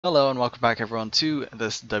Hello and welcome back everyone to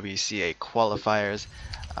this WCA qualifiers.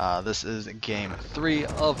 This is game 3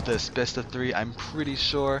 of this best of 3, I'm pretty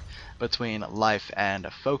sure, between Life and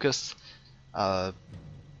FoCuS. A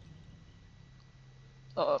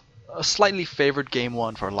slightly favored game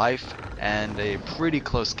 1 for Life and a pretty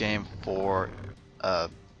close game for the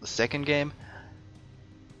second game.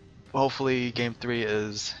 Hopefully game 3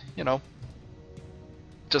 is,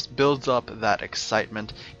 just builds up that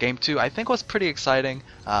excitement. Game 2 I think was pretty exciting.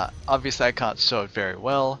 Obviously I can't show it very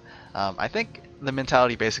well. I think the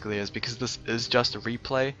mentality basically is because this is just a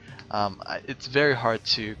replay, it's very hard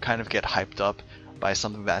to kind of get hyped up by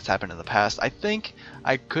something that's happened in the past. I think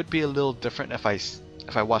I could be a little different if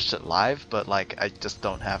I watched it live, but like I just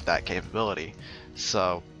don't have that capability.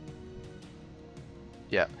 So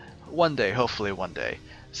yeah, one day, hopefully one day.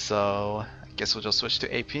 So I guess we'll just switch to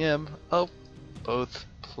APM. Oh, both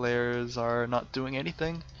players are not doing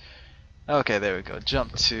anything. Okay, there we go.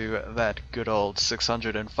 Jump to that good old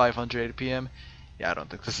 600 and 500 APM. Yeah, I don't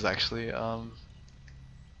think this is actually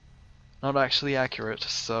not actually accurate,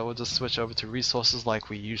 so we'll just switch over to resources like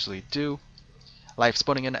we usually do. Life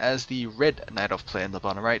spawning in as the red Night Elf player in the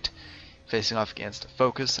bottom right, facing off against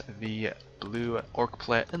FoCuS, the blue Orc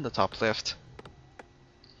player in the top left.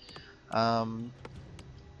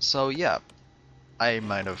 So yeah, I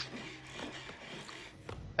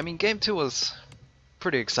mean, game 2 was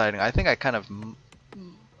pretty exciting. I think I kind of,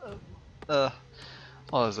 what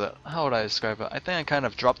was it? How would I describe it? I think I kind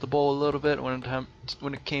of dropped the ball a little bit when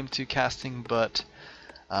it came to casting, but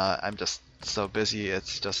I'm just so busy.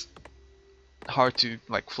 It's just hard to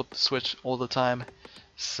like flip the switch all the time.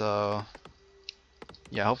 So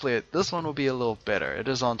yeah, hopefully this one will be a little better. It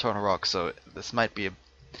is on Turtle Rock, so this might be a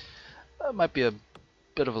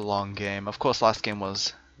bit of a long game. Of course, last game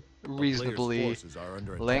was reasonably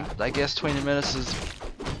length. I guess 20 minutes is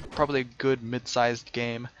probably a good mid-sized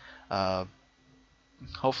game.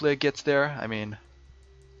 Hopefully it gets there. I mean,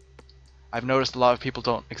 I've noticed a lot of people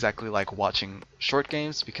don't exactly like watching short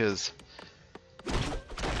games because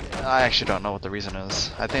I actually don't know what the reason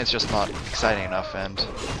is. I think it's just not exciting enough, and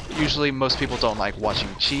usually most people don't like watching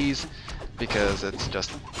cheese because it's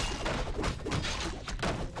just,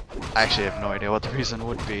 I actually have no idea what the reason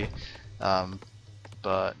would be.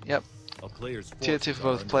 But yep, tier 2 for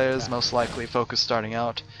both players, most likely FoCuS starting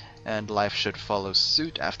out, and Life should follow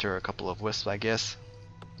suit after a couple of wisps, I guess.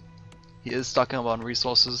 He is stocking up on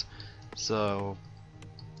resources, so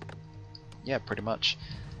yeah, pretty much.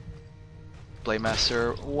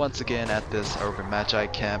 Blademaster once again at this Ogre Magi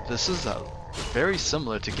camp. This is very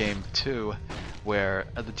similar to game 2, where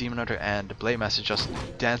the Demon Hunter and Blademaster just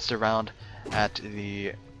danced around at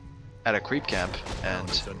a creep camp, and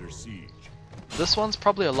this one's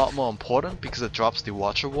probably a lot more important because it drops the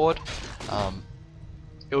Watcher Ward.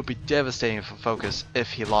 It would be devastating for FoCuS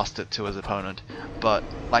if he lost it to his opponent, but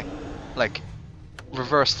like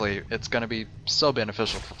reversely, it's going to be so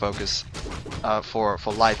beneficial for FoCuS, for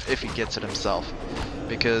Life if he gets it himself,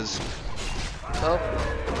 because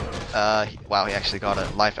wow, he actually got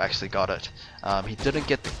it. Life actually got it. He didn't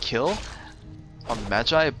get the kill on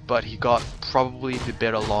Magi, but he got probably the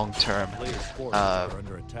better long-term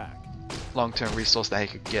resource that he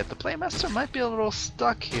could get. The Playmaster might be a little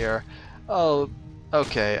stuck here. Oh,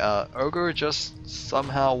 okay, Ogre just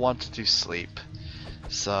somehow wanted to sleep.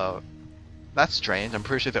 So, that's strange. I'm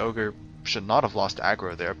pretty sure the Ogre should not have lost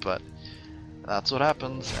aggro there, but that's what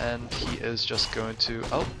happens, and he is just going to,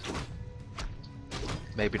 oh,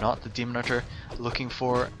 maybe not. The Demon Hunter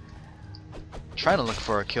trying to look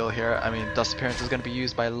for a kill here. I mean, Dust Appearance is going to be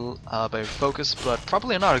used by FoCuS, but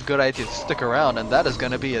probably not a good idea to stick around, and that is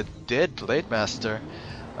going to be a dead Blademaster.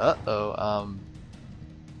 Uh-oh,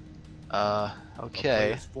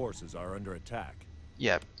 okay. Forces are under attack.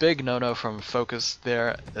 Yeah, big no-no from FoCuS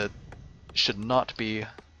there. It should not be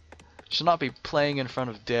playing in front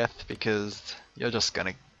of death because you're just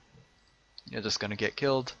gonna get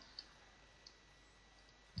killed.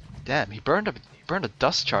 Damn, he burned a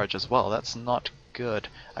dust charge as well. That's not good.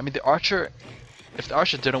 I mean, the archer, if the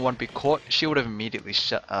archer didn't want to be caught, she would have immediately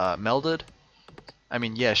melded. I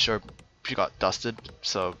mean, yeah, sure, she got dusted,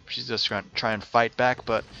 so she's just trying to try and fight back.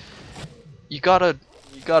 But you gotta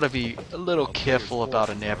be a little careful about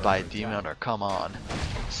a nearby Demon Hunter. Come on.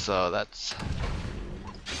 So that's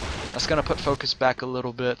gonna put FoCuS back a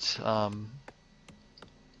little bit. The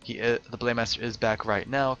Blademaster is back right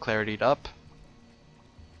now, clarity'd up,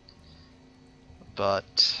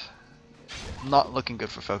 but not looking good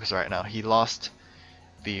for FoCuS right now. He lost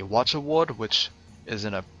the Watcher Ward, which is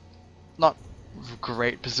in a not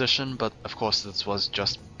great position, but of course this was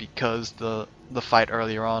just because the fight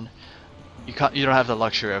earlier on. You don't have the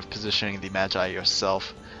luxury of positioning the Magi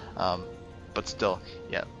yourself. But still,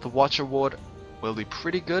 yeah, the watch award will be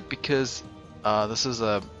pretty good because this is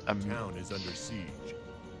a Town is under siege.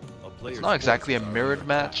 it's not exactly a mirrored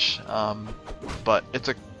match, but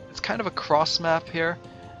it's kind of a cross map here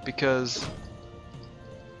because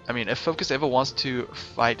I mean, if FoCuS ever wants to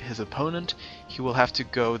fight his opponent, he will have to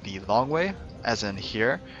go the long way, as in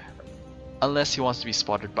here, unless he wants to be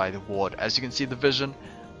spotted by the ward. As you can see, the vision,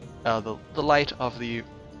 the light of the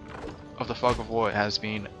fog of war has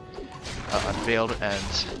been unveiled,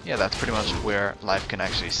 and yeah, that's pretty much where Life can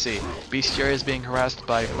actually see. Bestiary is being harassed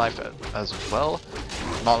by Life as well.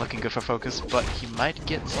 Not looking good for FoCuS, but he might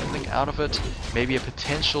get something out of it. Maybe a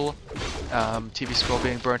potential TV scroll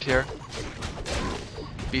being burnt here.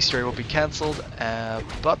 Bestiary will be cancelled,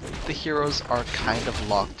 but the heroes are kind of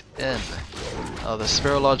locked in. The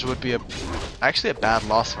Sparrow Lodge would be actually a bad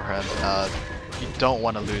loss for him. You don't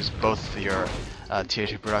want to lose both of your tier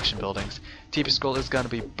 2 production buildings. TP scroll is going to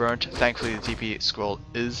be burnt. Thankfully the TP scroll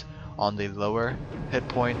is on the lower hit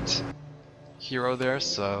point hero there,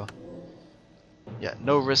 so yeah,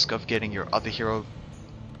 no risk of getting your other hero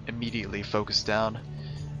immediately focused down.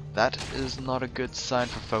 That is not a good sign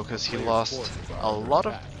for FoCuS. He lost a lot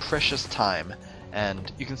of precious time,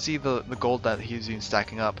 and you can see the gold that he's been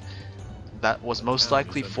stacking up. That was most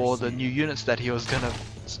likely for the new units that he was gonna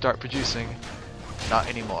start producing. Not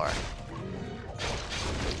anymore.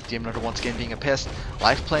 Demon Hunter once again being a pest.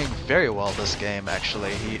 Life playing very well this game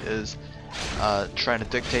actually. He is trying to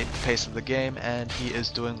dictate the pace of the game, and he is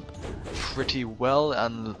doing pretty well,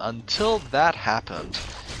 and until that happened.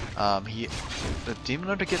 The Demon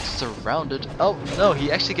Hunter gets surrounded. Oh no,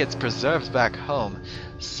 he actually gets preserved back home.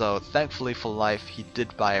 So thankfully for Life, he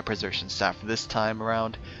did buy a preservation staff this time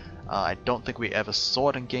around. I don't think we ever saw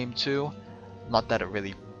it in game 2. Not that it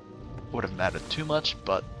really would have mattered too much,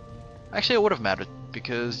 but actually it would have mattered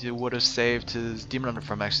because it would have saved his Demon Hunter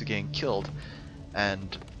from actually getting killed,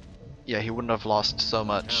 and yeah, he wouldn't have lost so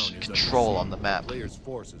much control on the map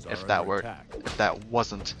if that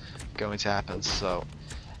wasn't going to happen. So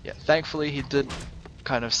yeah, thankfully he did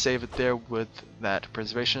kind of save it there with that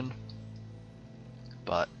preservation,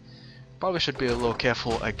 but probably should be a little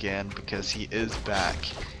careful again because he is back.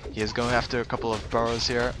 He is going after a couple of burrows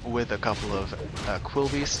here with a couple of quill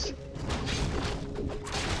beasts.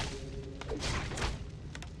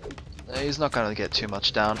 He's not going to get too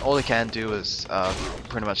much down. All he can do is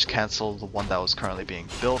pretty much cancel the one that was currently being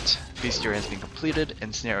built. Bestiary has been completed,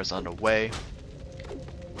 Ensnare is underway,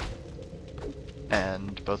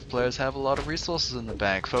 and both players have a lot of resources in the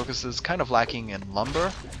bank. FoCuS is kind of lacking in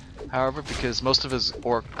lumber, however, because most of his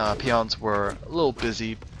peons were a little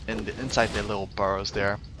busy inside their little burrows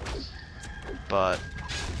there. But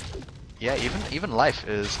yeah, even Life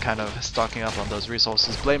is kind of stocking up on those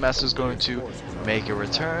resources. Blademaster is going to make a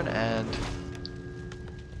return, and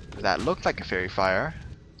that looked like a Fairy Fire.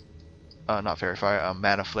 Not Fairy Fire,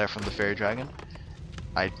 Mana Flare from the Fairy Dragon.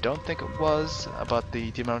 I don't think it was, but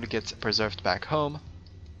the Demon Hunter gets preserved back home.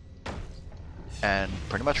 And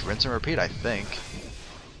pretty much rinse and repeat, I think.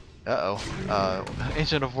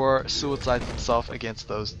 Ancient of War suicides himself against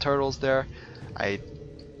those turtles there. I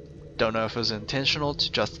don't know if it was intentional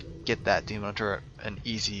to just get that Demon Hunter an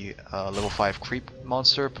easy level 5 creep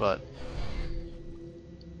monster, but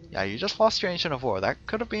yeah, you just lost your Ancient of War. That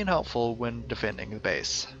could have been helpful when defending the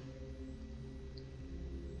base.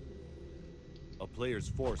 A player's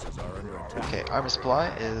forces are under attack. Okay, armor supply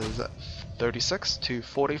is 36 to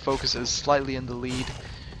 40. FoCuS is slightly in the lead,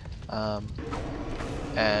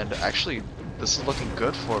 and actually this is looking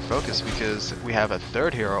good for FoCuS because we have a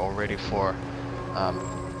third hero already for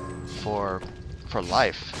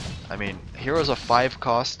Life. I mean, heroes are 5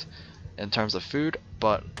 cost in terms of food,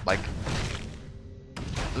 but like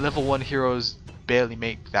level 1 heroes barely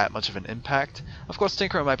make that much of an impact. Of course,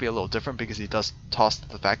 Tinkerer might be a little different because he does toss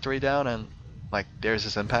the factory down and like there's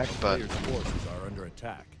his impact, but forces are under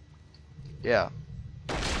attack. Yeah,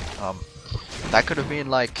 that could have been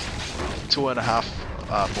like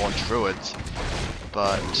 2.5 more druids,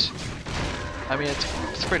 but I mean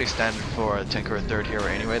it's pretty standard for a Tinkerer third hero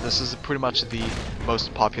anyway. This is pretty much the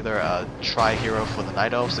most popular try hero for the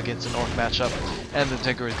Night Elves against an Orc matchup, and the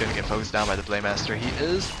Tinkerer is going to get focused down by the Blademaster. He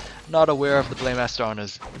is not aware of the Blademaster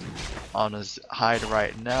on his hide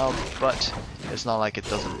right now, but it's not like it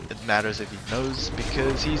matters if he knows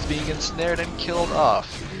because he's being ensnared and killed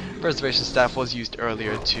off. Preservation Staff was used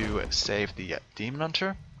earlier to save the Demon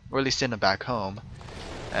Hunter, or at least send him back home.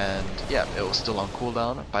 And yeah, it was still on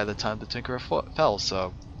cooldown by the time the Tinkerer fell,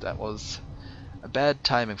 so that was a bad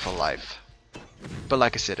timing for Life. But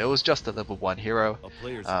like I said, it was just a level 1 hero.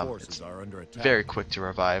 It's very quick to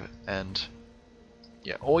revive, and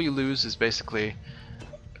yeah, all you lose is basically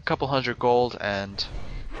a couple hundred gold and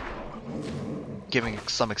giving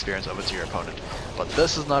some experience over to your opponent. But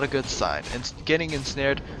this is not a good sign. Getting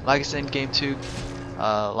ensnared, like I said in game 2,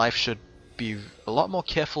 Life should be a lot more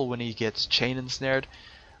careful when he gets chain ensnared.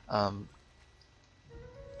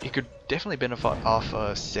 He could definitely benefit off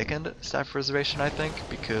a second staff reservation, I think,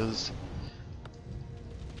 because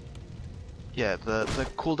yeah, the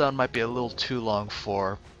cooldown might be a little too long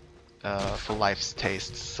for Life's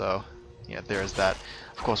taste. So yeah, there is that.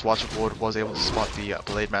 Of course, Watch of Ward was able to spot the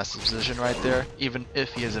Blade Master's position right there, even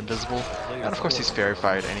if he is invisible. And of course, he's Fairy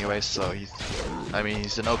Fired anyway, so he's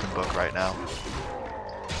an open book right now.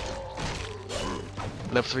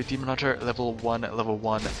 Level 3 Demon Hunter, level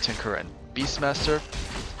 1 Tinker and Beastmaster.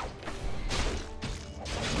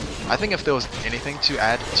 I think if there was anything to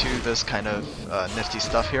add to this kind of nifty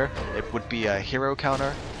stuff here, it would be a hero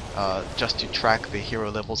counter, just to track the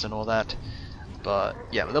hero levels and all that. But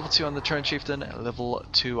yeah, level 2 on the Turn Chieftain, level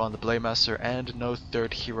 2 on the Blade Master, and no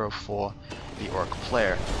third hero for the Orc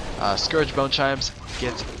player. Scourge Bone Chimes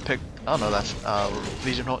gets picked. Oh no, that's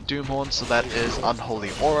Legion Doomhorn, so that is Unholy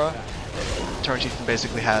Aura. Turn Chieftain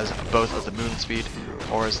basically has both of the Moon Speed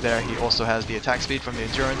auras there. He also has the attack speed from the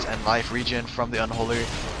Endurance and life regen from the Unholy.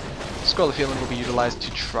 Scroll of Healing will be utilized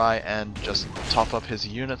to try and just top up his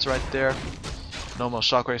units right there. No more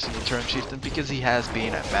Shockwaves from the Turn Chieftain because he has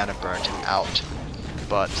been mana burnt out.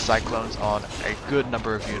 But Cyclones on a good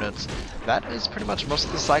number of units. That is pretty much most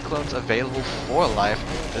of the Cyclones available for Life.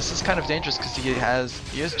 This is kind of dangerous because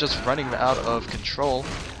he is just running out of control.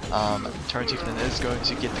 Turn Chieftain is going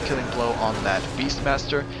to get the killing blow on that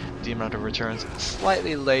Beastmaster. Demon Hunter returns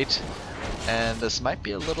slightly late, and this might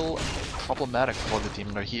be a little problematic for the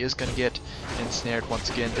Demon Hunter. He is going to get ensnared once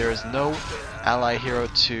again. There is no ally hero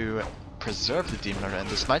to preserve the Demon Hunter, and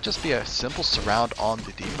this might just be a simple surround on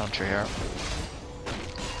the Demon Hunter here.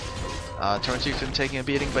 Turn Chieftain taking a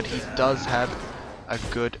beating, but he does have a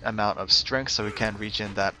good amount of strength, so he can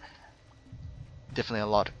regen that definitely a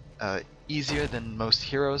lot easier than most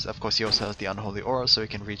heroes. Of course, he also has the Unholy Aura, so he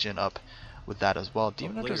can regen up with that as well.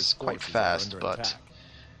 Demon Hunter is quite fast, but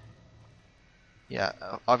yeah,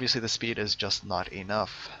 obviously the speed is just not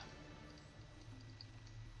enough.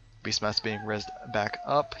 Beastmaster being raised back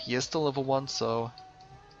up. He is still level 1, so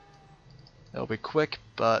it'll be quick,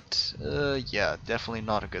 but yeah, definitely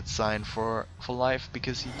not a good sign for Life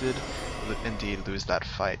because he did indeed lose that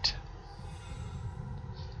fight.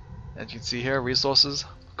 As you can see here, resources,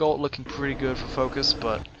 gold looking pretty good for FoCuS,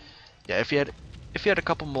 but yeah, if he had a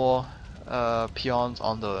couple more peons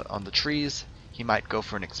on the trees, he might go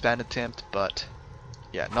for an expand attempt, but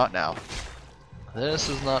yeah, not now. This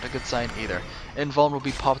is not a good sign either. Invuln will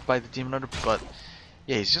be popped by the Demon Hunter, but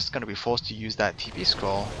yeah, he's just going to be forced to use that TP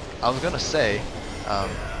scroll. I was going to say,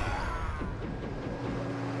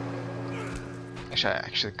 actually I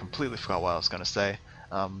actually completely forgot what I was going to say.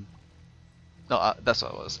 No, that's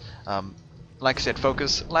what it was. Like I said,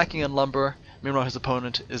 FoCuS lacking in lumber. Meanwhile, his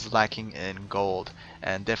opponent is lacking in gold,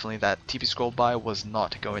 and definitely that TP scroll buy was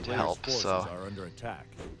not going to help. So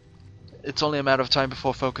it's only a matter of time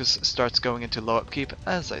before FoCuS starts going into low upkeep.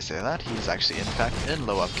 As I say that, he's actually in fact in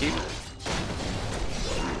low upkeep.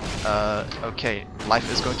 Okay,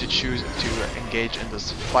 Life is going to choose to engage in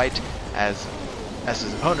this fight as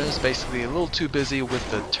his opponent is basically a little too busy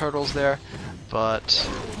with the turtles there, but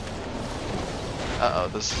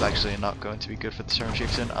this is actually not going to be good for the Turn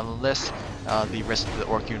Chieftain unless the rest of the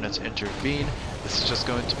Orc units intervene. This is just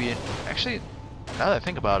going to be actually, now that I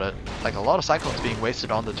think about it, like a lot of Cyclones being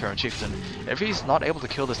wasted on the Turn Chieftain. If he's not able to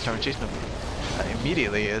kill this Turn Chieftain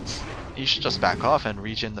immediately, he should just back off and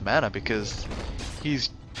regen the mana because he's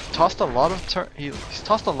tossed a lot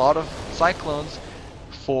of Cyclones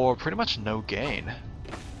for pretty much no gain.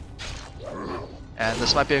 And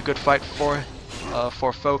this might be a good fight for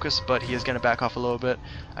FoCuS, but he is going to back off a little bit.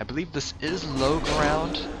 I believe this is low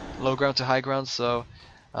ground to high ground, so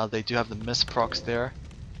they do have the miss procs there.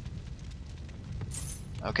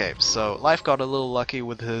 Okay, so Life got a little lucky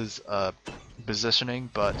with his positioning,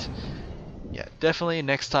 but yeah, definitely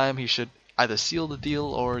next time he should either seal the deal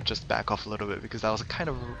or just back off a little bit because that was kind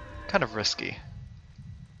of risky.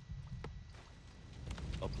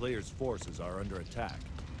 A player's forces are under attack.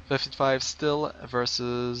 55 still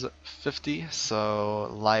versus 50,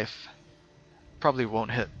 so Life probably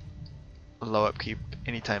won't hit low upkeep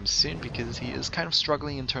anytime soon because he is kind of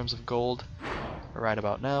struggling in terms of gold right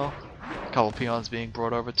about now. A couple peons being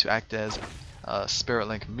brought over to act as Spirit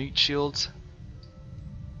Link meat shields.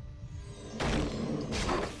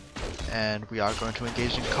 And we are going to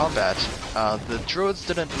engage in combat. The druids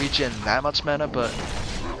didn't regen that much mana, but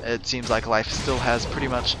it seems like Life still has pretty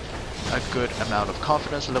much a good amount of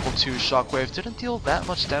confidence. Level 2 Shockwave didn't deal that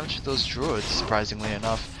much damage to those druids, surprisingly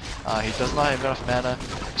enough. He does not have enough mana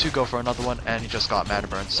to go for another one, and he just got mana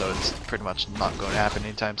burn, so it's pretty much not going to happen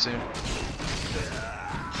anytime soon.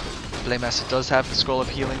 Blade Master does have the Scroll of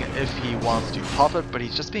Healing if he wants to pop it, but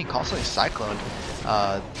he's just being constantly cycloned.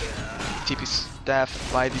 TP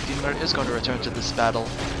Staff by the Demon Lord is going to return to this battle,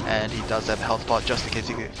 and he does have a health pot just in case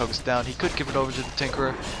he gets focused down. He could give it over to the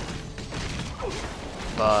Tinkerer,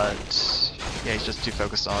 but yeah, he's just too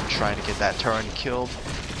focused on trying to get that turn killed.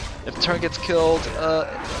 If the turn gets killed,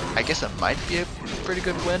 I guess it might be a pretty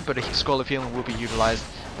good win, but a Scroll of Healing will be utilized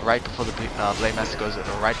right before the Blade Master goes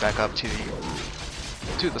right back up to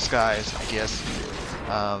the skies, I guess.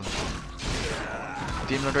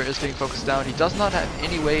 Demon Hunter is being focused down. He does not have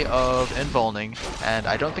any way of invulning, and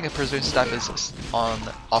I don't think a Preservation Staff is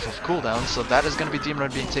off of cooldown, so that is going to be Demon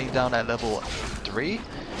Hunter being taken down at level 3.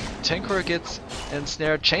 Tinkerer gets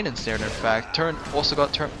ensnared, chain ensnared in fact. Turn also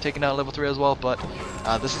got taken down at level 3 as well, but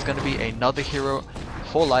this is going to be another hero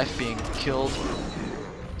for life being killed.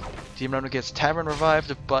 Demon Hunter gets Tavern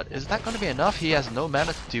revived, but is that going to be enough? He has no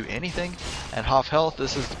mana to do anything, and half health.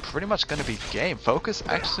 This is pretty much going to be game. FoCuS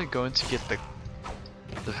actually going to get the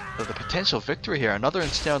potential victory here. Another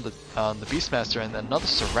ensnare on the Beastmaster, and then another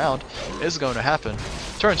surround is going to happen.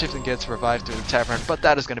 Turn shifting gets revived through the Tavern, but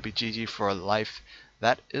that is going to be GG for life.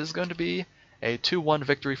 That is going to be a 2-1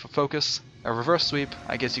 victory for FoCuS, a reverse sweep,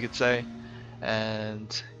 I guess you could say.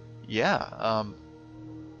 And yeah,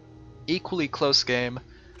 equally close game.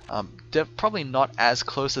 Probably not as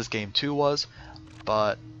close as game 2 was,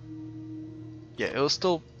 but yeah, it was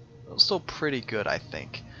still pretty good, I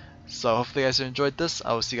think. So hopefully you guys enjoyed this.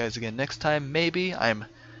 I will see you guys again next time. Maybe I'm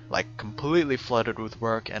like completely flooded with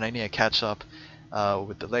work and I need to catch up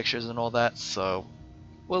with the lectures and all that, so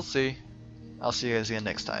we'll see. I'll see you guys again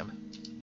next time.